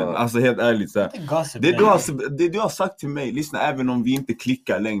ass man. Alltså helt ärligt så här. Det du har sagt till mig, lyssna, även om vi inte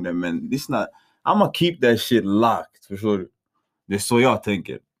klickar längre, men lyssna, I'ma keep that shit locked, förstår du? Det är så jag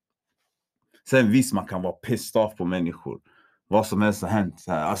tänker. Sen visst, man kan vara pissed off på människor. Vad som helst har hänt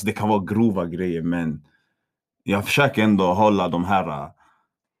så här. Alltså det kan vara grova grejer, men jag försöker ändå hålla de här,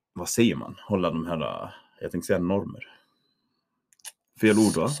 vad säger man? Hålla de här, jag tänkte säga normer. Fel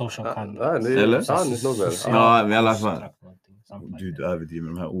ord, va? Social conduct. Eller? Ja, men i alla fall. Du överdriver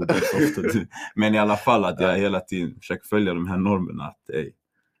de här orden så ofta. Men i alla fall att jag hela tiden försöker följa de här normerna. Att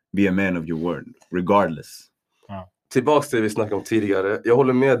be a man of your word, regardless. Tillbaks till det vi snackade om tidigare. Jag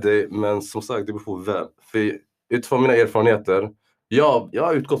håller med dig, men som sagt, det beror på vem. För utifrån mina erfarenheter, jag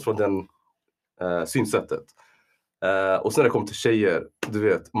har utgått från den synsättet. Och sen när det kommer till tjejer, du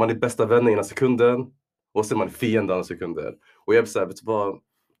vet, man är bästa vänner ena sekunden. Och sen man är fiende andra sekunder. Och jag vill säga, vet du vad?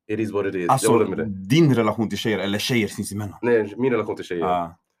 It is what it is. Alltså, jag håller med dig. Din relation till tjejer eller tjejer sinsemellan? Nej, min relation till tjejer.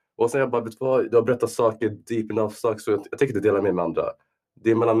 Och sen jag bara, vet du vad? Du har berättat saker, deep enough saker, så jag tänker inte dela med andra.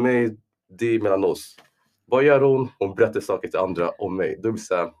 Det är mellan mig, det är mellan oss. Vad gör hon? Hon berättar saker till andra om mig. Då blir det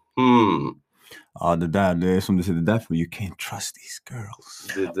såhär, Ja, det är som du säger, det är därför you can't trust these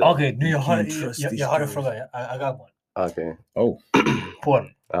girls. Okej, nu jag har en fråga. I got one. Okej.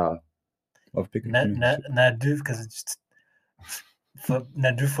 Paul. Ja.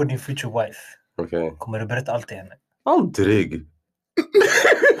 När du får din future wife, kommer du berätta allt till henne? Aldrig.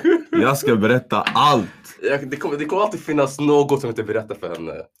 Jag ska berätta allt. Det kommer alltid finnas något som inte berättar för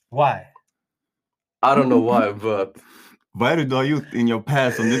henne. Why? I don't know why, but... Vad är det du har gjort in your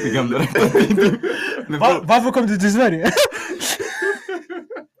past som du inte kan berätta? Varför kom du till Sverige?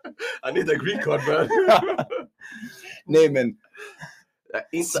 I need a green card, man. Nej, men...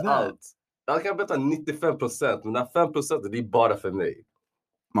 Inte allt. Jag kan berätta 95%, men den 5% det är bara för mig.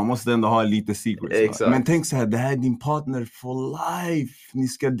 Man måste ändå ha lite secrets. Exakt. Men tänk så här, det här är din partner for life. Ni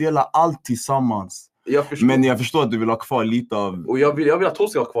ska dela allt tillsammans. Men jag förstår att du vill ha kvar lite av... Och jag vill att hon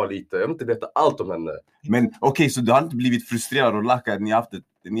ska ha kvar lite. Jag vill inte veta allt om henne. Men okej, så du har inte blivit frustrerad och lackad. Ni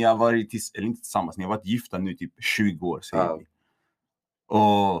har varit, eller inte tillsammans, ni har varit gifta nu typ 20 år, säger vi.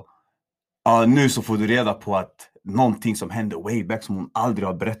 Och nu så får du reda på att någonting som hände way back som hon aldrig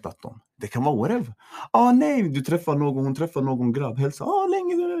har berättat om. Det kan vara whatever. Nej, hon träffar någon grabb. Hälsa,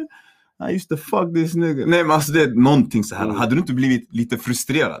 länge. I used to fuck this nigga. Nej, men alltså det är någonting så här. Hade du inte blivit lite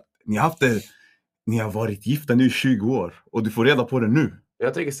frustrerad? Ni har varit gifta nu i 20 år. Och du får reda på det nu.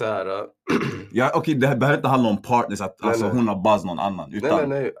 Jag tänker så här. Okej, det behöver inte handla om partners. Att alltså, hon har buzz någon annan. Utan,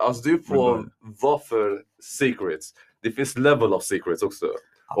 nej. Alltså du får vad för secrets. Det finns level of secrets också.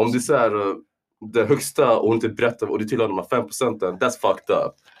 Alltså. Om du säger det högsta och inte berättar och du tillhör de här 5%, that's fucked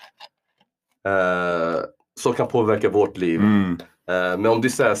up. Så kan påverka vårt liv. Men om det är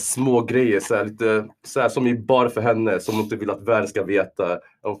så här små grejer, så här, lite så här, som är bara för henne, som hon inte vill att världen ska veta,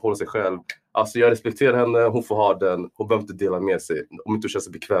 hon får sig själv. Alltså jag respekterar henne, hon får ha den, hon behöver inte dela med sig om inte hon känner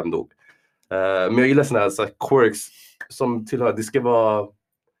sig bekväm nog. Men jag gillar såna här quirks som tillhör, det ska vara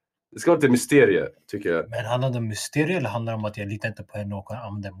lite mysterie, tycker jag. Men handlar det om mysterie eller handlar det om att jag litar inte på henne och kan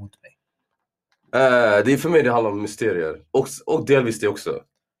använda mot mig? Det är för mig det handlar om mysterier. Och delvis det också.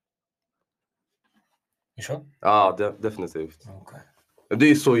 Sure? Ja, definitivt. Okay. Det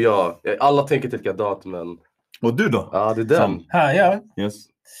är så alla tänker till likadant, men... Och du då? Ja, det är den. Ja. Yes.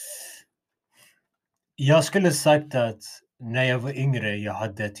 Jag skulle sagt att när jag var yngre, jag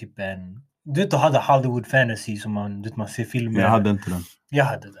hade typ du hade Hollywood fantasy som man ser filmer. Jag hade inte den. Jag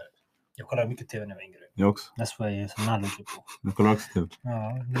hade det. Jag kollade mycket tv när jag var yngre. Jag också. That's why jag är så knowledge på. Jag kollar också tv.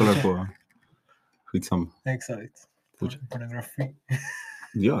 Ja. Kollar på... Skitsamma. Exakt. Pornografi.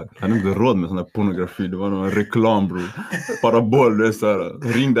 Ja, jag hade inte råd med sån här pornografi. Det var någon reklam, bro. Parabol, det är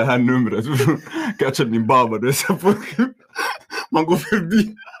såhär. Ring det här numret. Catcha din baba, det är såhär. Man går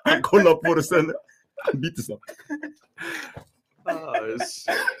förbi. Han kollar på det sen. Lite så.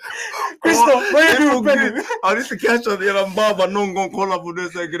 Kristoff, vad är du uppe nu? Har du inte catchat eran baba någon gång kolla på det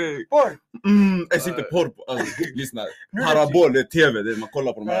här grejer? Porr? Jag sitter porr på. Alltså, lyssna. Parabol, det är tv. Det är, man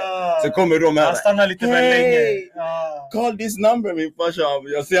kollar på de här. Sen kommer de här. Han stannar lite väl länge. Call this number, min farsa.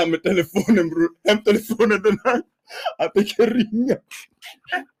 Jag ser med telefonen, bror. Häm telefonen, den här. Att det kan ringa.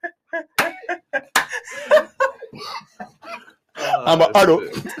 Han bara, hallå.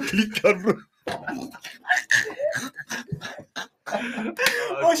 Klickar, bror.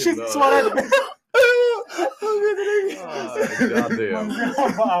 Åh shit, svarade du?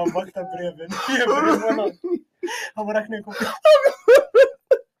 Han vaktar breven. Han bara räknar upp.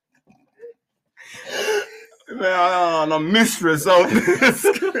 Han har mistress av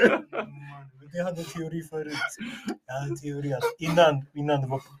det. Jag hade en teori förut. Jag hade en teori att innan det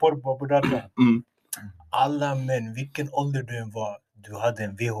var porr på datorn. Alla män, vilken ålder du än var, du hade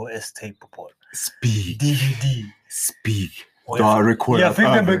en VHS-tape på porr. Speak. DVD. Speak. Du har recordat. Jag fick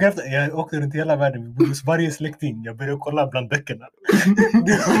en bekräftelse. Jag åkte runt hela världen. Vi bodde hos varje släkting. Jag började kolla bland böckerna.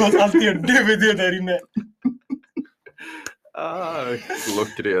 Det var alltid en DVD där inne.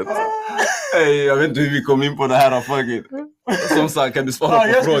 Klockrent. Jag vet inte hur vi kom in på det här. Fucking. Som sagt, kan du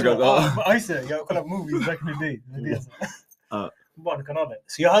svara på frågan? Jag kollade movies back in the day. Barnkanalen.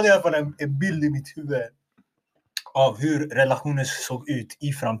 Så jag hade i alla fall en bild i mitt huvud av hur relationer såg ut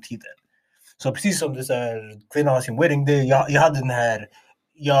i framtiden. Så precis som det är kvinnan har sin wedding day, jag hade den här,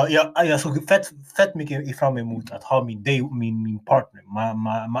 jag såg fett mycket fram emot att ha min partner,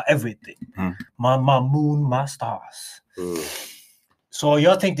 my everything, my moon, my stars. Så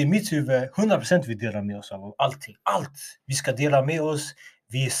jag tänkte i mitt huvud, 100% vi delar med oss av allting, allt. Vi ska dela med oss,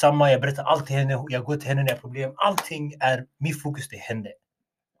 vi är samma, jag berättar allt till henne, jag går till henne när jag har problem, allting är, min fokus till henne.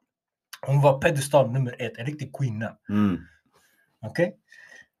 Hon var pedestal nummer 1, en riktig kvinna. Okej?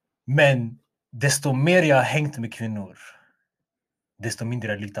 Men desto mer jag har hängt med kvinnor, desto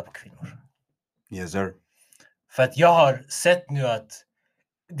mindre jag litar på kvinnor. Yes sir. För att jag har sett nu att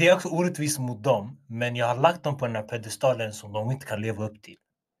det är också orättvist mot dem, men jag har lagt dem på den här pedestalen som de inte kan leva upp till.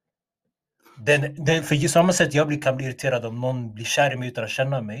 För samma sätt jag kan bli irriterad om någon blir kär i mig utan att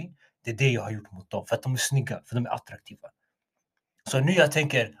känna mig, det är det jag har gjort mot dem. För att de är snygga, för de är attraktiva. Så nu jag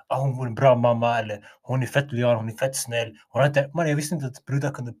tänker, hon är en bra mamma, eller hon är fett lojal, hon är fett snäll. Jag visste inte att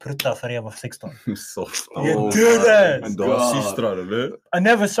brudar kunde prutta för jag var 16. Så jag dödade! Men du har systrar, eller?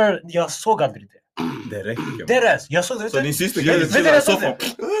 Jag såg aldrig det. Det räcker. Det är jag såg det. Så din syster kan inte chilla i soffan?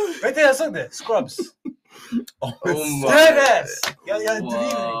 Vet du jag såg det? Scrubs. Jag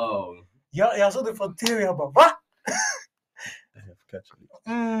driver. Jag såg det från tv, jag bara, va?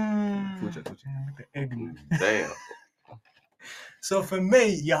 Fortsätt. Damn. Så för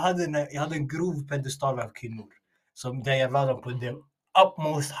mig, jag hade en grov pedestal av kvinnor. Där jag la dem på the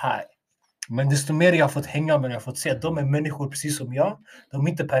utmost high. Men desto mer jag har fått hänga med, jag har fått se att de är människor precis som jag. De är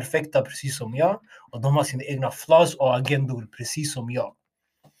inte perfekta precis som jag. Och de har sina egna flaws och agendor precis som jag.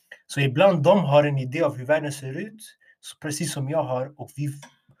 Så ibland de har en idé av hur världen ser ut. Så precis som jag har.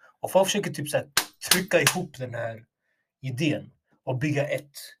 Och folk försöker typ så här, trycka ihop den här idén. Och bygga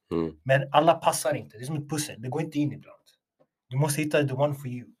ett. Men alla passar inte. Det är som ett pussel. Det går inte in ibland. Du måste hitta the one for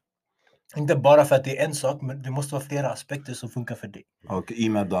you. Inte bara för att det är en sak, men det måste vara flera aspekter som funkar för dig. Och i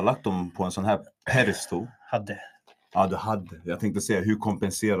och med att du har lagt dem på en sån här pedestal. Ja, du hade. Jag tänkte säga, hur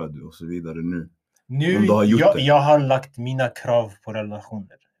kompenserar du och så vidare nu? Jag har lagt mina krav på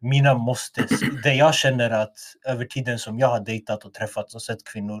relationer. Mina måste. Det jag känner att över tiden som jag har dejtat och träffat och sett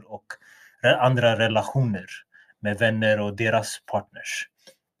kvinnor och andra relationer med vänner och deras partners.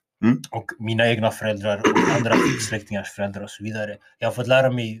 Och mina egna föräldrar och andra släktingars föräldrar och så vidare. Jag har fått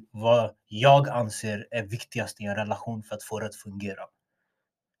lära mig vad jag anser är viktigast i en relation för att få det att fungera.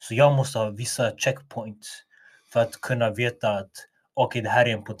 Så jag måste ha vissa checkpoints för att kunna veta att okej, det här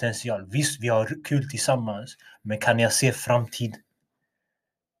är en potential. Visst, vi har kul tillsammans, men kan jag se framtid?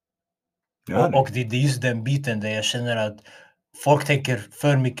 Och det är just den biten där jag känner att folk tänker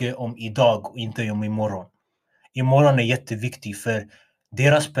för mycket om idag och inte om imorgon. Imorgon är jätteviktig för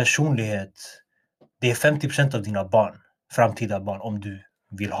deras personlighet. Det är 50% av dina barn, framtida barn, om du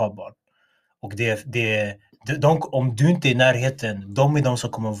vill ha barn. Och om du inte är i närheten, de är de som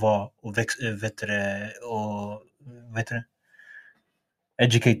kommer vara och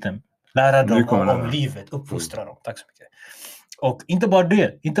educate them. Lära dem om livet, uppfostra dem. Tack så mycket. Och inte bara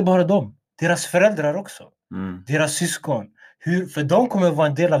det, inte bara dem. Deras föräldrar också. Deras syskon. För de kommer vara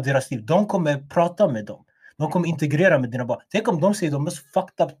en del av deras liv. De kommer prata med dem. De kommer integrera med dina barn. Tänk om de säger de mest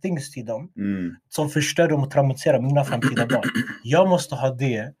fucked up things till dem. Som förstör dem och traumatiserar mina framtida barn. Jag måste ha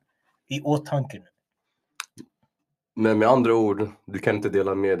det i åtanke. Men med andra ord, du kan inte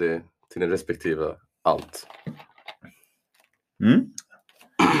dela med dig till din respektive allt.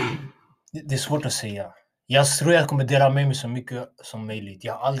 Det är svårt att säga. Jag tror jag kommer dela med mig så mycket som möjligt.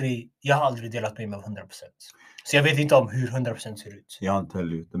 Jag har aldrig delat med mig av 100%. Så jag vet inte om hur 100% ser ut. Jag har inte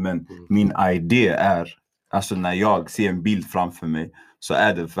heller gjort det, men min idé är, alltså när jag ser en bild framför mig så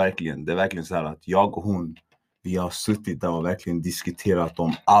är det verkligen så här att jag och hon, vi har suttit där och verkligen diskuterat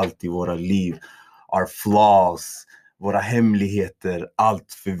om allt i våra liv. Our flaws, våra hemligheter,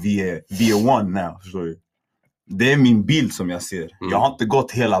 allt, för vi är one now, förstår du? Det är min bild som jag ser. Jag har inte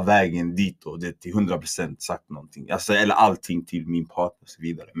gått hela vägen dit och det till 100% sagt någonting. Alltså, eller allting till min partner och så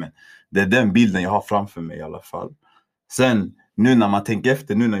vidare. Men det är den bilden jag har framför mig i alla fall. Sen, nu när man tänker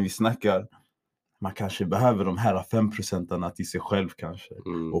efter, nu när vi snackar, man kanske behöver de här 5% till sig själv kanske.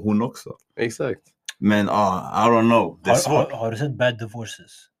 Och hon också. Exakt. Men I don't know. Det är svårt. Har du sett Bad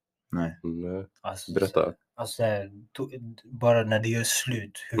Divorces? Nej. Alltså, berätta. Alltså, bara när det gör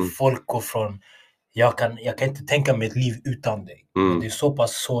slut. Hur folk går från... Jag kan inte tänka mig ett liv utan dig. Det är så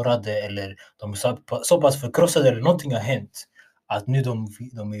pass sårade eller de är så pass förkrossade eller någonting har hänt att nu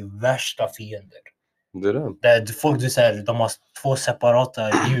de är värsta fiender. Det är det. Där folk säger de har 2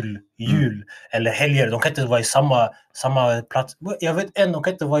 separata jul eller helger. De kan inte vara i samma plats. Jag vet de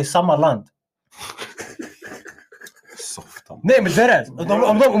kan inte vara i samma land. Softa. Nej, men det är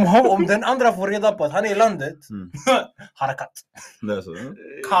det. Om den andra får reda på att han är i landet, harakat. Det är så.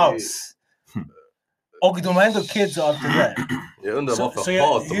 Kaos. Och de har ändå kids och allt det där. Jag undrar varför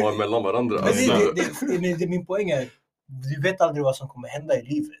hat de har mellan varandra. Men min poäng är, du vet aldrig vad som kommer hända i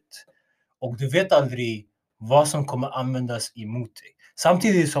livet. Och du vet aldrig vad som kommer användas emot dig.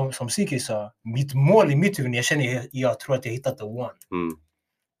 Samtidigt som Siki sa, mitt mål i mitt huvud, jag tror att jag hittat the one.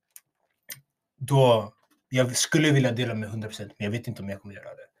 Då jag skulle vilja dela med 100%, men jag vet inte om jag kommer göra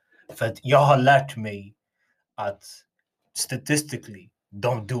det. För att jag har lärt mig att statistically,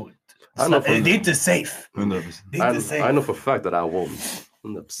 don't do it. Det är inte safe. 100%. I know for a fact that I won't.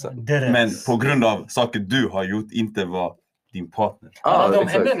 100%. Men på grund av saker du har gjort, inte vad din partner. Handlade om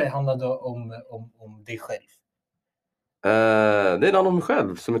henne eller handlade om dig själv? Det är om mig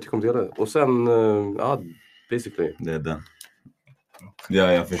själv som jag tycker om det. Och sen, basically. Det är den.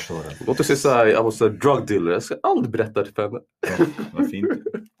 Ja, jag förstår det. Låt oss säga såhär, jag måste drug dealer. Jag ska aldrig berätta det för henne. Ja, vad fint.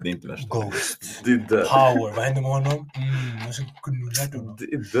 Det är inte värst. Ghost. Det är dead. Power. Vad händer med honom? Jag ska knulla honom. Det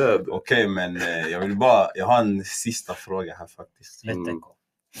är dead. Okej, men jag har en sista fråga här faktiskt.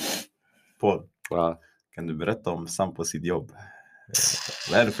 Paul, kan du berätta om Sam på sitt jobb?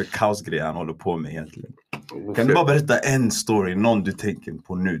 Vad är det för kaosgrejer han håller på med egentligen? Kan du bara berätta en story, någon du tänker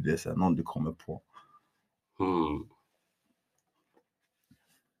på nu, det är så här, någon du kommer på?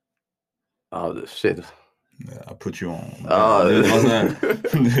 Shit. I put you on.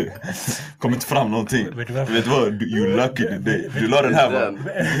 Kommer inte fram någonting. Vet du vad? You lucky today. Du la den här va?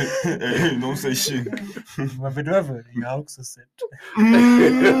 Någon säger shit. Men vet du varför? Jag har också sett.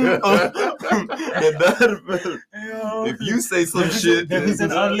 Det är därför. If you say some shit. Det finns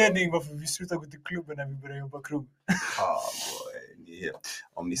en anledning varför vi slutar gå till klubben när vi börjar jobba krog.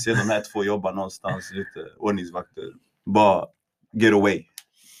 Om ni ser de här 2 jobbar någonstans ute, ordningsvakter, bara get away.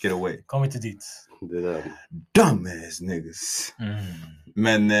 Kom inte dit. Det där. Dumbass niggas.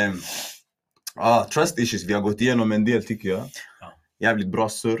 Men trust issues, vi har gått igenom en del tycker jag. Jävligt bra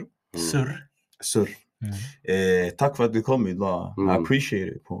surr. Tack för att du kom idag. I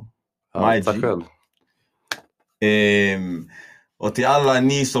appreciate it på. Tack själv. Och till alla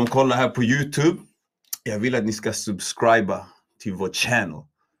ni som kollar här på YouTube, jag vill att ni ska subscriba till vår channel.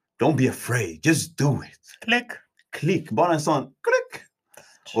 Don't be afraid, just do it. Klick, bara en sån klick.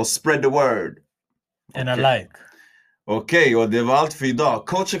 Och spread the word. And I like. Okej, och det var allt för idag.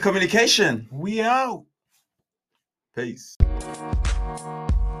 Culture Communication. We out. Peace.